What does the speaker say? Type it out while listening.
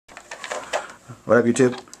What up,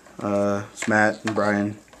 YouTube? It's Matt and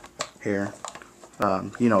Brian here.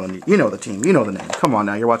 You know the team. You know the name. Come on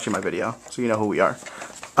now, you're watching my video, so you know who we are.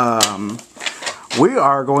 We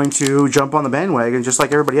are going to jump on the bandwagon just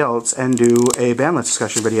like everybody else and do a ban list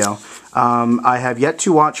discussion video. I have yet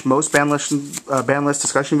to watch most ban list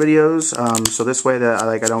discussion videos, so this way that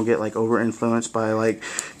I don't get like over influenced by like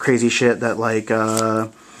crazy shit that like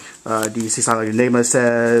DC Silent Enigma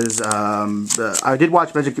says. I did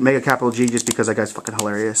watch Mega Capital G just because that guy's fucking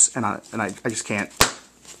hilarious, and I just can't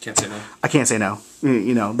say no. I can't say no.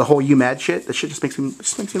 You know, the whole you mad shit, that shit just makes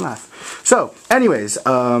me laugh. So, anyways,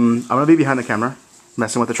 I'm gonna be behind the camera,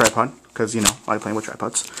 messing with the tripod, because you know, I like playing with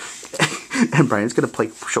tripods. And Brian's gonna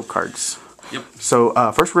show cards. Yep.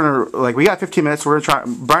 So, first we're gonna, we got 15 minutes, so we're gonna try,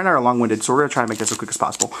 Brian and I are long-winded, so we're gonna try and make this as quick as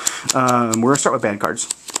possible. We're gonna start with band cards.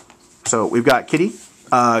 So, we've got Kitty.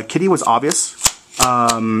 Kitty was obvious.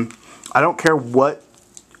 I don't care what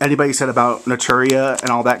anybody said about Naturia and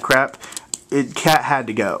all that crap. Cat had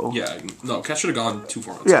to go. Yeah, no, Cat should have gone 2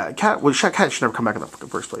 formats. Yeah, Cat should never come back in the fucking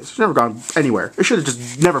first place. It should never gone anywhere. It should have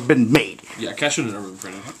just never been made. Yeah, Cat should have never been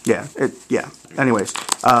printed. Yeah, Anyways,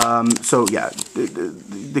 so yeah,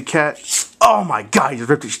 the Cat. Oh my god, he just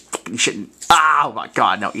ripped his fucking shit. Oh my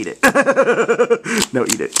god, no, eat it. No,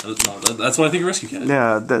 eat it. No, that's what I think of Rescue Cat.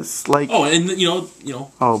 Yeah, that's like. Oh, and you know.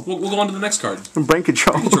 Oh, we'll go on to the next card. Brain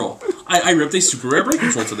Control. Brain Control. I ripped a super rare Brain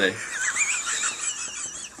Control today.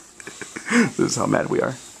 This is how mad we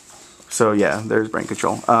are. So yeah, there's Brain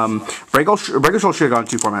Control. Brain Control should have gone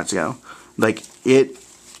 2 formats ago. Like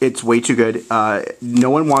it's way too good. No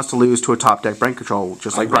one wants to lose to a top deck Brain Control,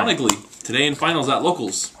 just like Brian. Ironically, today in finals at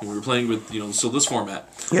locals, when we were playing with still this format.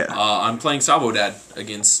 Yeah. I'm playing Salvo Dad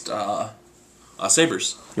against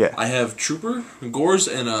Sabers. Yeah. I have Trooper, Gores,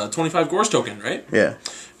 and a 25 Gores token, right? Yeah.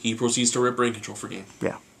 He proceeds to rip Brain Control for game.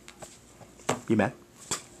 Yeah. You mad?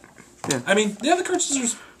 Yeah. I mean, yeah, the card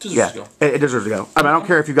deserves to go. It deserves to go. I mean, I don't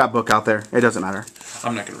care if you got book out there. It doesn't matter.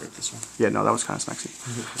 I'm not going to rip this one. Yeah, no, that was kind of smexy.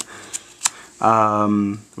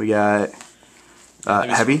 We got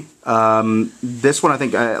Heavy. This one, I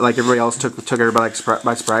think, like everybody else, took everybody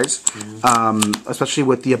by surprise. Especially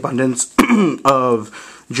with the abundance of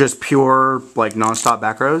just pure, like, non-stop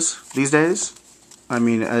back rows these days. I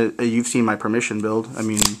mean, you've seen my permission build. I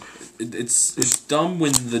mean... It's dumb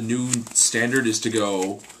when the new standard is to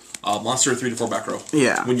go... monster 3 to 4 back row.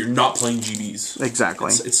 Yeah. When you're not playing GBs.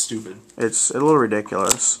 Exactly. It's stupid. It's a little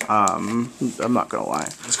ridiculous. I'm not gonna lie.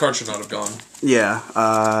 This card should not have gone. Yeah.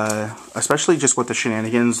 Especially just with the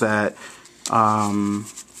shenanigans that come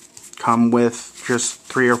with just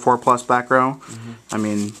 3 or 4 plus back row. I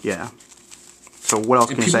mean, yeah. So what else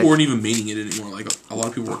can you say? People weren't even maining it anymore. Like a lot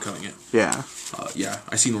of people were cutting it. Yeah. Yeah.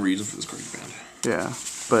 I see no reason for this card to be banned. Yeah.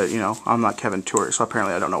 But you know, I'm not Kevin Tour, so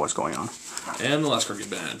apparently I don't know what's going on. And the last card get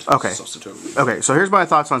banned. Okay. Substitute. Okay, so here's my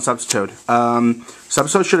thoughts on Substitute.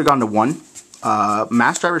 Substitute should have gone to 1.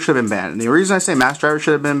 Mass Driver should have been banned. And the reason I say Mass Driver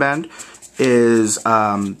should have been banned is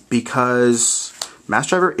because Mass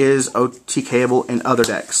Driver is OTKable in other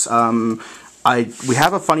decks. We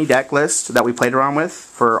have a funny deck list that we played around with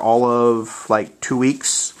for all of like 2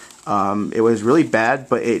 weeks. It was really bad,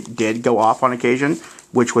 but it did go off on occasion,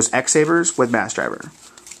 which was X-Sabers with Mass Driver,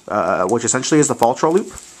 which essentially is the Faltro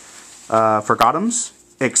loop. For Gothams,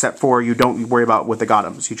 except for you don't worry about with the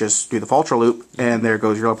Gothams. You just do the Faltro loop, and there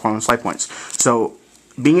goes your opponent's life points. So,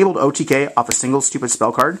 being able to OTK off a single stupid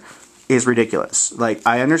spell card is ridiculous. Like,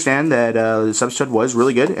 I understand that Substitute was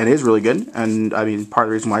really good, and is really good, and, I mean, part of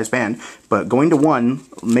the reason why it's banned, but going to 1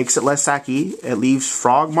 makes it less sacky. It leaves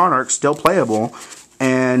Frog Monarch still playable,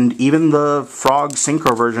 and even the Frog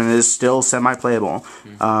Synchro version is still semi-playable.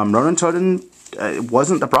 Ronin Totem... it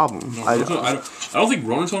wasn't the problem. No, I don't think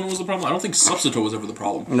Ronin Totem was the problem. I don't think Substitute was ever the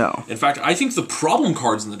problem. No. In fact, I think the problem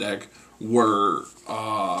cards in the deck were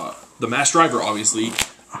the Mass Driver, obviously,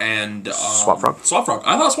 and Swap Frog. Swap Frog.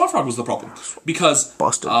 I thought Swap Frog was the problem because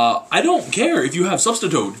Busted. I don't care if you have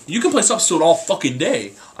Substitute. You can play Substitute all fucking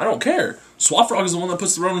day. I don't care. Swap Frog is the one that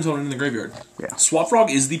puts the Ronin Totem in the graveyard. Yeah. Swap Frog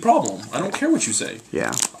is the problem. I don't care what you say.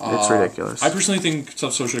 Yeah, it's ridiculous. I personally think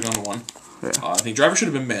Substitute should have gone to 1. Yeah. I think Driver should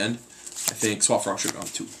have been banned. I think Swap Frog should have gone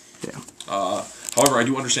to 2. Yeah. However, I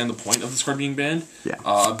do understand the point of this card being banned. Yeah.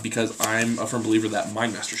 Because I'm a firm believer that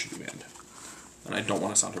Mind Master should be banned. And I don't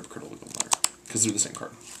want to sound hypocritical about it. Because they're the same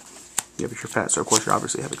card. Yeah, but you're fat, so of course you're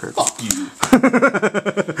obviously hypocritical. Fuck you.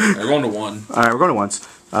 Alright, we're going to 1. Alright, we're going to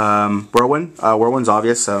 1s. Whirlwind. Whirlwind's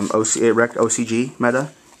obvious. It wrecked OCG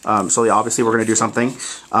meta. So yeah, obviously we're going to do something.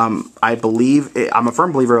 I'm a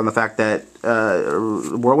firm believer on the fact that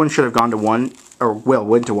Whirlwind should have gone to 1, or will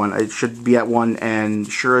went to 1. It should be at 1, and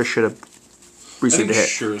Shura should have received a hit.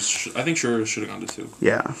 I think Sure should have gone to 2.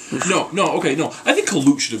 Yeah. No. I think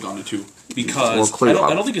Kalut should have gone to 2 because I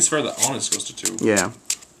don't think it's fair that Honest goes to 2. Yeah.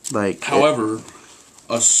 Like. However,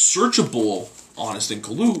 a searchable Honest and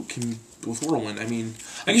Kalut can with Whirlwind. I mean,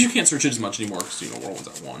 I guess you can't search it as much anymore because Whirlwind's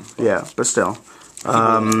at 1. Yeah, but still.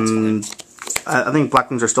 I think Black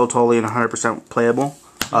Wings are still totally and 100% playable.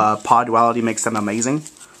 Pod duality makes them amazing.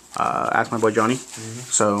 Ask my boy Johnny.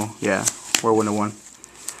 So, yeah, Whirlwind to 1.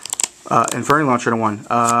 Inferno Launcher to 1.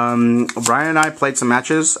 Brian and I played some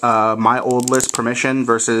matches. My old list Permission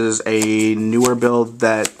versus a newer build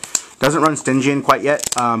that doesn't run Stygian quite yet,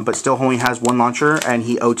 but still only has 1 launcher, and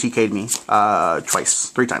he OTK'd me twice.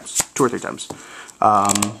 3 times. 2 or 3 times.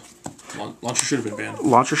 Launcher should have been banned.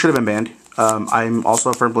 Launcher should have been banned. I'm also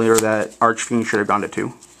a firm believer that Archfiend should have gone to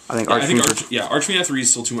 2. I think Archfiend at 3 is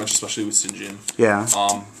still too much, especially with Stygian. Yeah.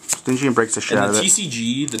 Stygian breaks the shit out of it. In the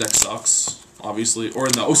TCG, the deck sucks, obviously. Or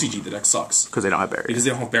in the OCG, the deck sucks. Because they don't have barrier. Because they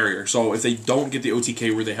don't have barrier. So if they don't get the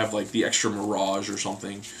OTK where they have like the extra Mirage or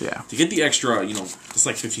something, to get the extra, it's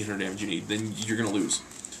like 1500 damage you need, then you're going to lose.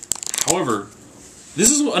 However,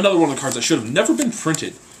 this is another one of the cards that should have never been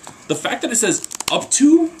printed. The fact that it says up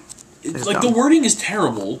to, like the wording is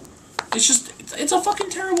terrible. It's just, it's a fucking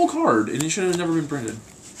terrible card, and it should have never been printed.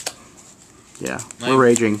 Yeah, we're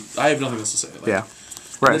raging. I have nothing else to say. Like, yeah.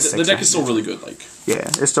 The deck is still really good. Like, yeah,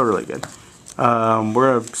 it's still really good. We're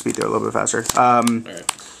going to speed through it a little bit faster. Alright.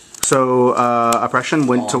 So, Oppression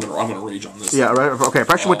went to... I'm going to rage on this. Yeah, right. Okay,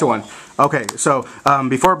 Oppression went to 1. Okay, so,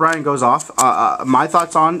 before Brian goes off, my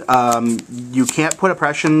thoughts on, you can't put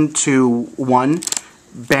Oppression to 1,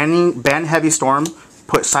 ban Heavy Storm,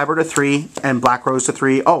 put Cyber to 3, and Black Rose to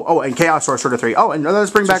 3. And Chaos Sorcerer to 3. Oh, and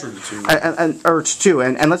let's bring back... or to 2,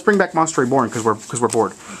 and let's bring back Monster Reborn, because we're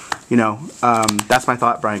bored. That's my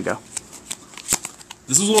thought. Brian, go.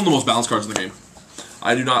 This is one of the most balanced cards in the game.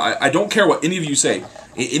 I don't care what any of you say.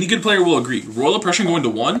 Any good player will agree. Royal Oppression going to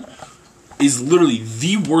 1 is literally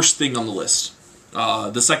the worst thing on the list.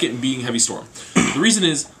 The second being Heavy Storm. The reason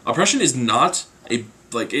is Oppression is not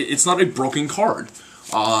it's not a broken card.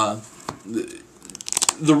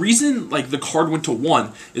 The reason the card went to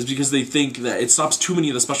 1 is because they think that it stops too many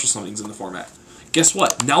of the special summonings in the format. Guess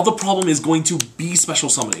what? Now the problem is going to be special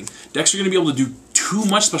summoning. Decks are going to be able to do too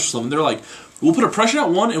much special summoning. They're like, we'll put Oppression at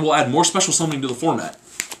 1 and we'll add more special summoning to the format.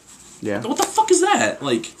 Yeah. What the fuck is that?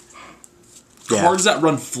 Cards that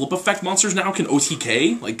run flip effect monsters now can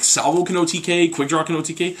OTK. Like, Salvo can OTK, Quick Draw can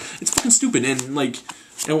OTK. It's fucking stupid. And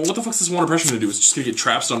what the fuck is this 1 Oppression going to do? It's just going to get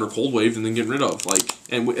trapped under Cold Wave and then get rid of.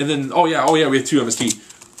 And then, oh yeah, we have 2 MST.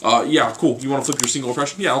 Yeah, cool. You want to flip your single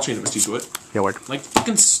Oppression? Yeah, I'll chain MST to it. Yeah, word. Yeah.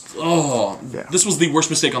 This was the worst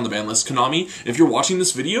mistake on the ban list. Konami, if you're watching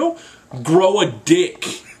this video, grow a dick.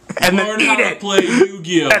 And learn how to play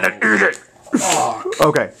Yu-Gi-Oh! And then eat it.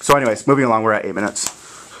 Okay, so anyways, moving along, we're at 8 minutes.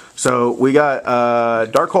 So we got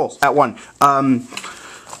Dark Hole at 1.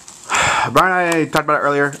 Brian and I talked about it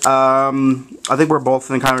earlier. I think we're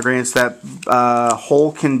both in kind of agreement that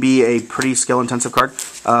Hole can be a pretty skill-intensive card.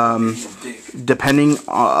 Depending,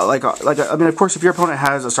 I mean, of course, if your opponent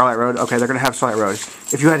has a Starlight Road, okay, they're going to have Starlight Road.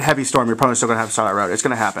 If you had Heavy Storm, your opponent's still going to have Starlight Road. It's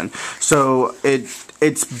going to happen. So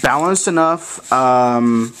it's balanced enough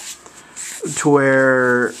to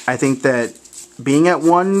where I think that being at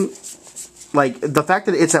 1, the fact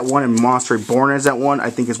that it's at 1 and Monster Reborn is at 1, I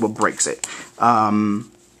think is what breaks it. I'll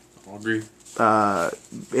agree. I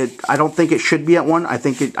don't think it should be at 1. I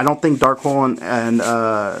don't think Dark Hole and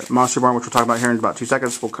Monster Reborn, which we'll talk about here in about 2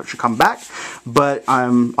 seconds, should come back. But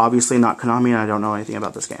I'm obviously not Konami, and I don't know anything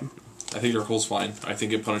about this game. I think Dark Hole's fine. I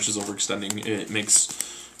think it punishes overextending. It makes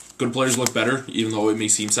good players look better, even though it may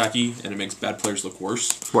seem sacky, and it makes bad players look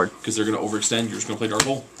worse. Word. Because they're going to overextend. You're just going to play Dark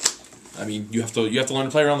Hole. I mean, you have to learn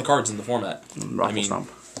to play around the cards in the format. Stomp.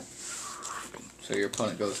 So your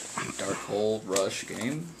opponent goes Dark Hole, Rush,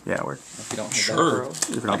 game? Yeah, word. If you don't have sure.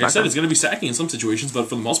 Like I said, it's going to be sacky in some situations, but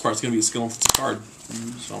for the most part, it's going to be a skill-intensive card.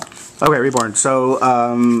 Okay, Reborn. So,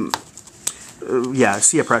 yeah,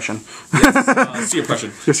 Sea Oppression. Yes, Sea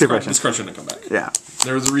Oppression. Sea Oppression. This card shouldn't have come back. Yeah.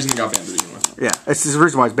 There was a reason it got banned to begin with. Yeah, it's the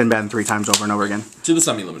reason why it's been banned 3 times over and over again. To the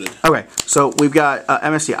semi-limited. Okay, so we've got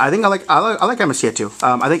MST. I think I like MST at 2.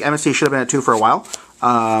 I think MST should have been at 2 for a while.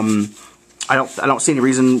 I don't see any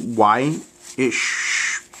reason why it.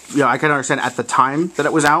 I can understand at the time that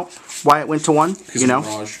it was out why it went to 1.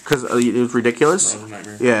 Because it was ridiculous.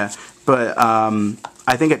 Yeah, but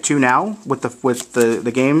I think at 2 now with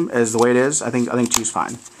the game as the way it is, I think 2's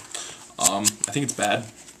fine. I think it's bad.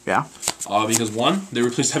 Yeah. Because 1, they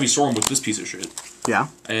replaced Heavy Storm with this piece of shit. Yeah.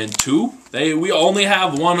 And 2, we only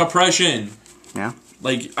have 1 Oppression. Yeah.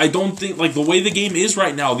 I don't think the way the game is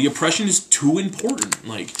right now, the Oppression is too important.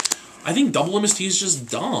 I think double MST is just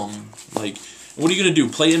dumb. Like, what are you gonna do?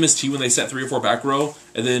 Play MST when they set 3 or 4 back row,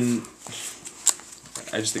 and then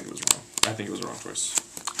I just think it was wrong. I think it was a wrong choice.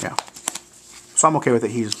 Yeah. So I'm okay with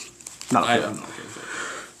it. He's not okay. I'm not okay with it.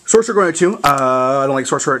 Sorcerer going at 2. I don't like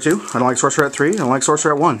Sorcerer at 2. I don't like Sorcerer at 3. I don't like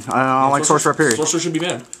Sorcerer at 1. I don't like Sorcerer period. Sorcerer should be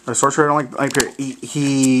banned. Sorcerer I don't like period.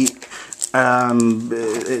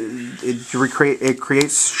 It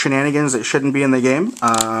creates shenanigans that shouldn't be in the game.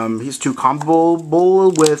 He's too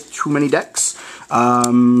comboable with too many decks.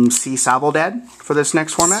 See Salvadad for this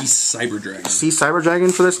next format. See Cyber Dragon. See Cyber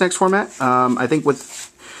Dragon for this next format. I think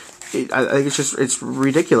I think it's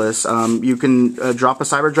ridiculous. You can drop a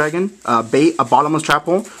Cyber Dragon, bait a bottomless trap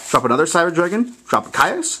hole, drop another Cyber Dragon, drop a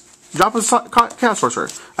Chaos, drop a Chaos Sorcerer.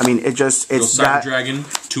 I mean, it's Cyber Dragon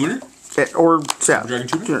tuner. Dragon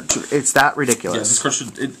tuner. It's that ridiculous. Yeah, this card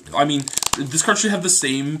should. This card should have the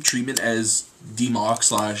same treatment as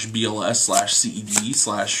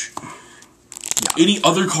DMOC/BLS/CED/ any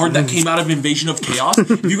other card that came out of Invasion of Chaos.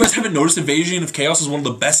 If you guys haven't noticed, Invasion of Chaos is one of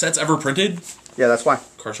the best sets ever printed. Yeah, that's why.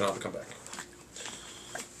 Card should have to come back.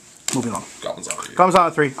 Moving on. Goblins out. Goblins out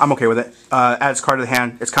at 3. I'm okay with it. Adds card to the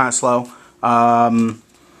hand. It's kind of slow.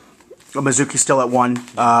 Mizuki's still at 1.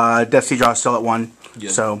 Death Sea Draw is still at 1. Yeah,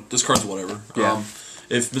 so this card's whatever. Yeah.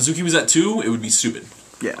 If Mizuki was at 2, it would be stupid.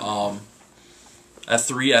 Yeah. At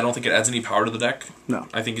 3, I don't think it adds any power to the deck. No.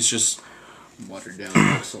 I think it's just watered down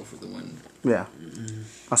Pixel for the win. Yeah.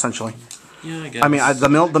 Essentially. Yeah, I guess. I mean,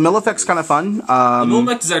 the mill effect's kind of fun. The mill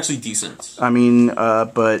effect is actually decent. I mean,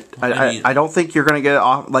 but I don't think you're gonna get it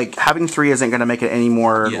off. Like having 3 isn't gonna make it any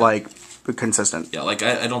more like consistent. Yeah, like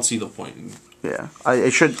I don't see the point. Yeah,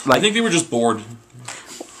 it should. Like, I think they were just bored.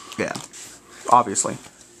 Yeah, obviously.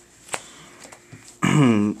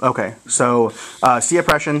 Okay, so Sea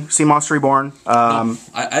Oppression, Sea Monster Reborn. No,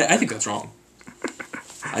 I think that's wrong.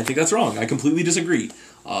 I think that's wrong. I completely disagree.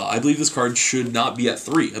 I believe this card should not be at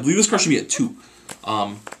 3. I believe this card should be at 2.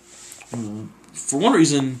 For one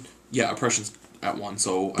reason, Oppression's at 1,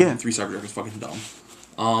 so I think 3 Cyber Dragon is fucking dumb.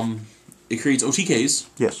 It creates OTKs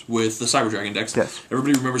with the Cyber Dragon decks. Yes.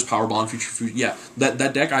 Everybody remembers Power Bond, Future. Yeah,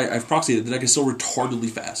 that deck, I've proxied it. The deck is so retardedly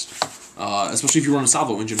fast. Especially if you run a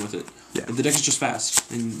Salvo engine with it. Yeah. The deck is just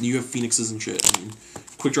fast. And you have Phoenixes and shit. I mean,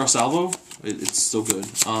 Quick Draw Salvo, it's still good.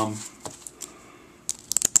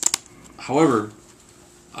 However,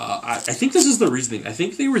 I think this is the reasoning. I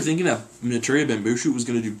think they were thinking that Naturia Bamboo Shoot was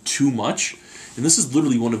going to do too much, and this is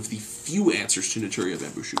literally one of the few answers to Naturia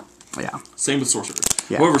Bamboo Shoot. Yeah. Same with Sorcerer.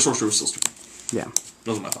 Yeah. However, Sorcerer was still stupid. Yeah.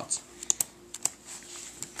 Those are my thoughts.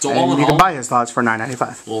 So and all in all, you can buy his thoughts for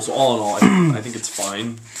 $9.95. Well, so all in all, I think it's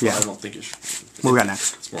fine. Yeah. I don't think it should. What we got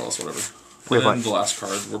next? It's more or less whatever. We And have then the last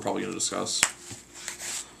card we're probably going to discuss.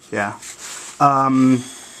 Yeah.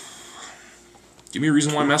 Give me a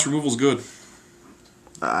reason why mass removal is good.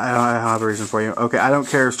 I don't have a reason for you. Okay, I don't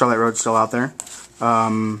care if Starlight Road's still out there.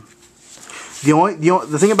 The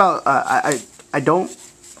thing about I don't.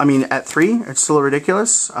 I mean, at 3, it's still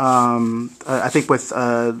ridiculous. I think with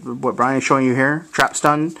what Brian is showing you here, Trap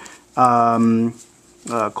Stun,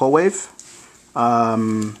 Cold Wave.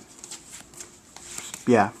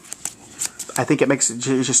 Yeah, I think it makes it's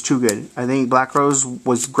just too good. I think Black Rose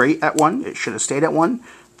was great at 1. It should have stayed at 1.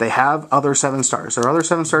 They have other 7 stars. There are other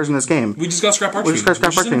 7 stars in this game. We just got Scrap Archfiend. We just got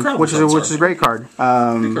Scrap Archfiend, which is a great card.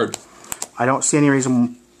 Great card. I don't see any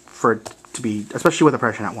reason for it to be, especially with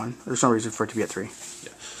Oppression at 1. There's no reason for it to be at 3. Yeah,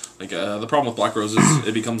 like the problem with Black Rose is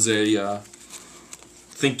it becomes a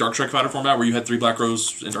think Dark Strike Fighter format where you had 3 Black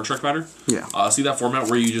Rose and Dark Strike Fighter. Yeah. See that format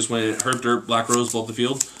where you just went Herb Dirt, Black Rose, blow up the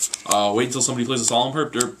field. Wait until somebody plays a Solemn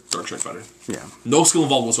Herb Dirt, Dark Strike Fighter. Yeah. No skill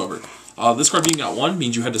involved whatsoever. This card being at 1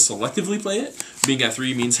 means you had to selectively play it. Being at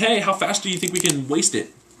 3 means, hey, how fast do you think we can waste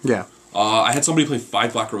it? Yeah. I had somebody play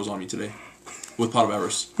 5 Black Rose on me today with Pot of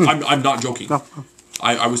Avarice. I'm not joking. No.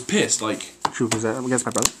 I was pissed. Like, Shoot, was that against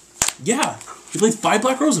my brother? yeah, he played 5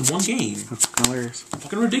 Black Rose in 1 game. That's fucking hilarious.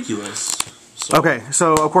 Fucking ridiculous. So, Okay,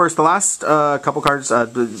 so of course the last couple cards,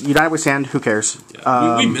 United We Stand. Who cares?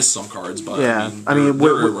 yeah, we missed some cards, but Yeah, they're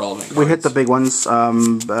irrelevant cards. we hit the big ones.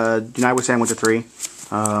 United We Stand went to 3.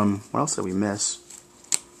 What else did we miss?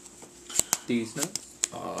 These notes?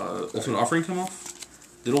 Ultimate Offering come off?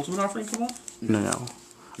 Did Ultimate Offering come off? No.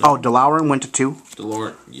 Oh, Delauren went to 2.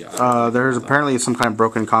 Delore, yeah. There's apparently some kind of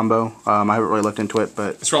broken combo. I haven't really looked into it,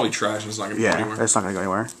 but It's probably trash and it's not going to go anywhere. it's not gonna go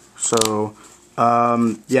anywhere. So,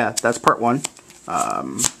 yeah, that's part 1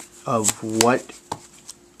 of what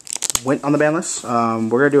went on the ban list. We're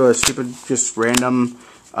gonna do a stupid, just random,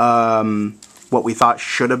 what we thought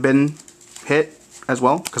should have been hit as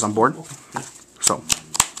well, because I'm bored. So,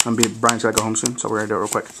 Brian's gotta go home soon, so we're gonna do it real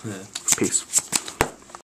quick. Yeah. Peace.